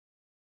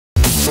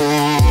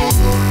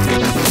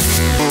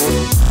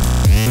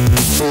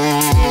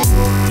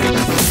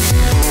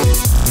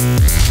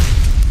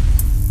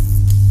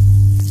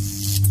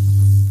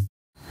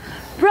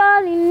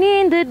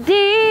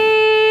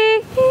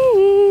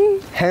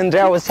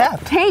Andrea, what's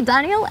up? Hey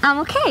Daniel, I'm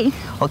okay.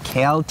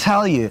 Okay, I'll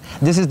tell you.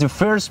 This is the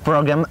first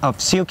program of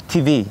CiUC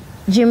TV.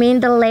 You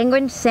mean the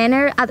language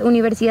center at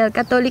Universidad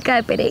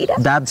Católica de Pereira?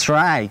 That's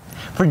right.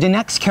 For the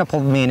next couple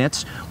of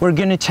minutes, we're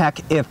gonna check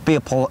if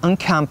people on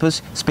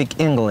campus speak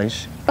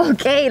English.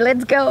 Okay,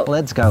 let's go.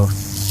 Let's go.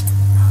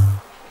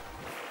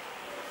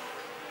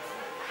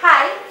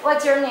 Hi,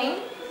 what's your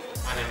name?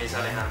 My name is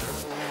Alejandro.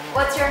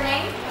 What's your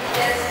name?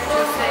 Yes,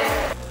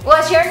 Jose.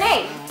 What's your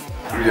name?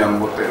 Julian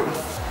Botero.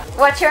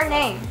 What's your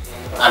name?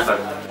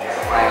 Alfred.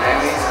 My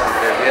name is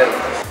Gabriel.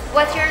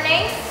 What's your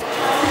name?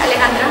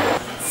 Alejandra.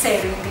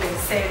 Cero inglés,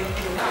 cero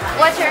inglés.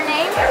 What's your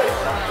name?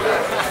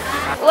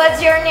 What's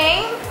your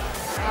name?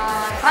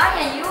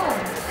 Fine, you.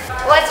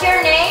 What's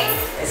your name?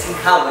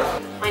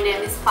 My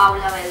name is Paula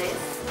Vélez.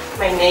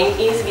 My name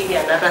is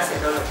Viviana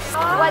Racerolo.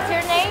 What's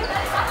your name?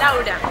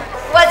 Laura.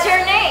 What's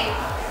your name?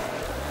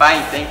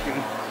 Fine, thank you.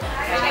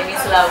 My name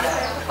is Laura.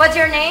 What's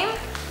your name?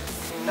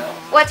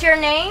 What's your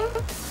name?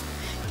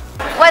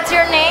 What's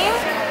your name?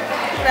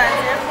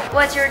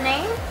 What's your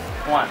name?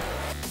 Juan.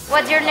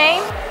 What's your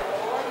name?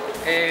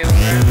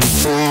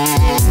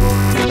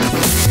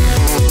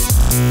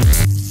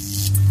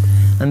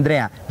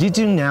 Andrea, did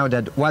you know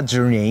that what's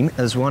your name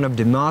is one of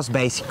the most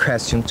basic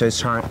questions to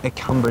start a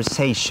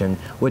conversation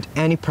with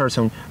any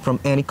person from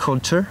any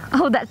culture?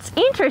 Oh, that's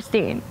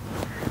interesting.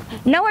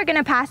 Now we're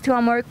gonna pass to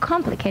a more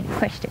complicated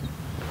question.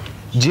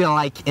 Do you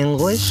like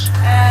English?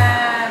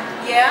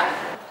 Yeah.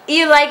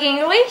 You like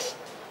English?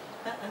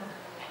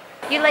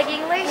 You like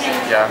English?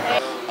 Yeah.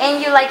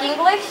 And you like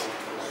English?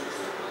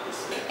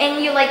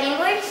 And you like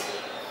English?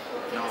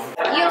 No.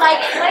 You like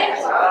English?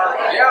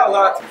 Yeah, a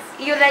lot.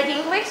 You like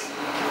English?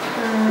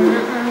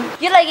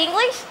 You like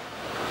English?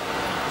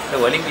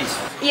 Well, English.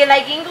 You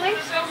like English?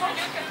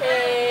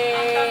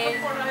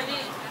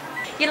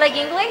 You like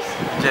English?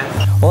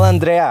 Yes. Well,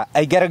 Andrea,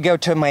 I gotta go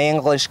to my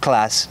English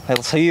class.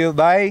 I'll see you,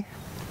 bye.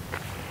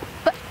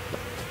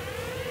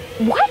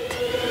 What?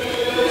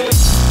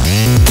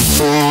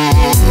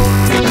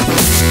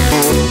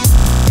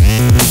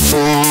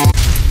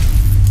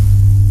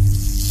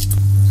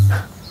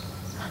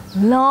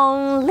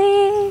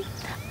 Lonely,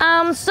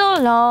 I'm so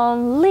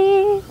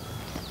lonely.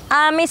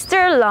 I'm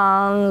Mr.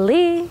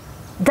 Lonely.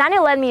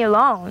 Daniel, let me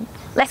alone.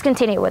 Let's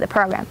continue with the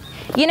program.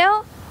 You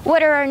know,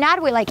 whether or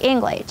not we like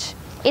English,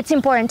 it's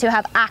important to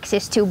have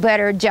access to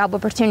better job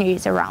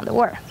opportunities around the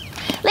world.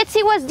 Let's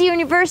see what's the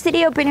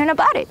university opinion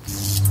about it.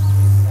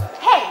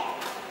 Hey,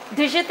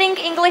 do you think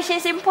English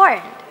is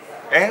important?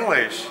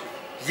 English?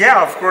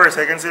 Yeah, of course.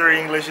 I consider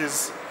English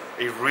is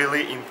a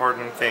really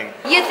important thing.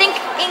 You think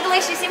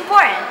English is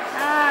important?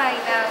 No.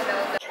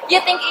 You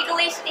think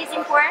English is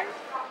important?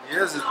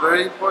 Yes, it's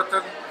very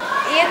important.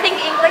 You think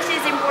English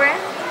is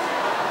important?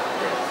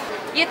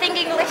 You think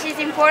English is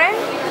important?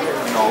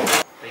 No.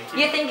 Thank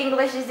You think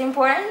English is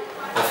important?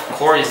 Of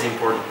course it's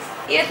important.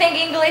 You think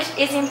English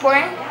is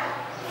important?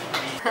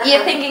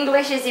 You think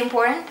English is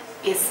important?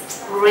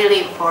 It's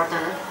really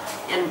important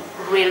and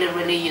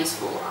really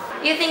useful.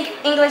 You think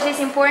English is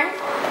important?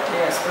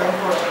 Yes, very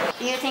important.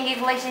 You think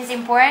English is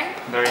important?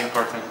 Very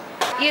important.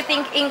 You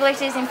think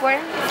English is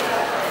important?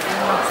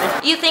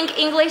 You think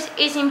English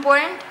is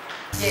important?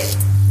 Yes.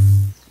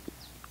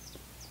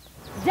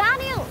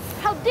 Daniel,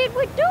 how did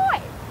we do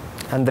it?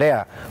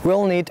 Andrea,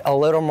 we'll need a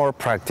little more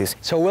practice.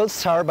 So we'll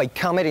start by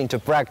coming into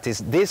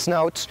practice these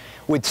notes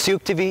with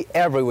CiUC TV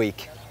every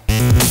week.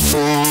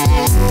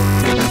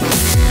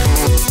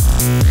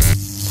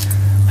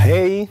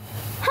 Hey.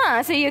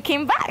 Huh, so you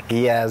came back.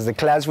 Yes, the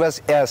class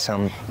was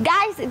awesome.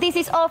 Guys, this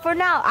is all for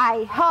now.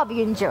 I hope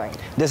you enjoyed.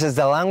 This is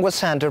the Language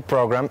Center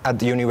program at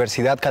the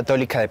Universidad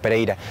Católica de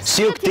Pereira.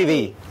 CiUC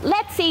TV.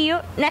 Let's see you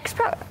next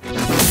program.